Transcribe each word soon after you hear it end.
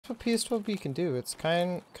what PS12B can do. It's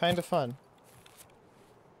kind of fun.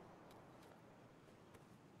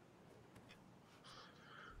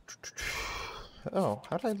 Oh,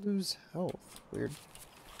 how did I lose health? Weird.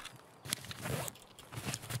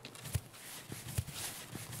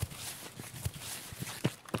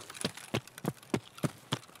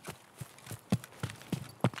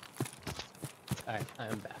 Alright,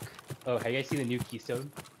 I'm back. Oh, have you guys seen the new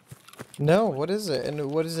Keystone? No, what is it?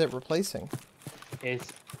 And what is it replacing?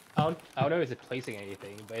 It's I don't know if it's replacing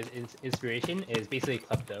anything, but its inspiration is basically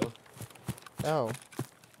Klepto. Oh,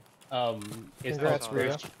 It's Congrats, called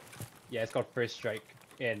Rito. First. Yeah, it's called First Strike,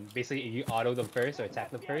 and basically if you auto them first or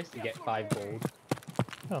attack them first, you get 5 gold.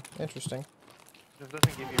 oh, interesting. This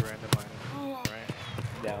doesn't give you random items,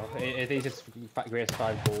 right? No, it just grants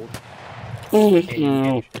 5 gold. Oh,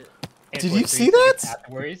 And Did for you 3 see seconds that?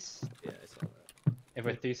 Afterwards, yeah, I saw that. and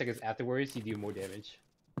for 3 seconds afterwards, you do more damage.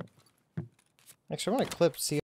 Actually, I want to clip. See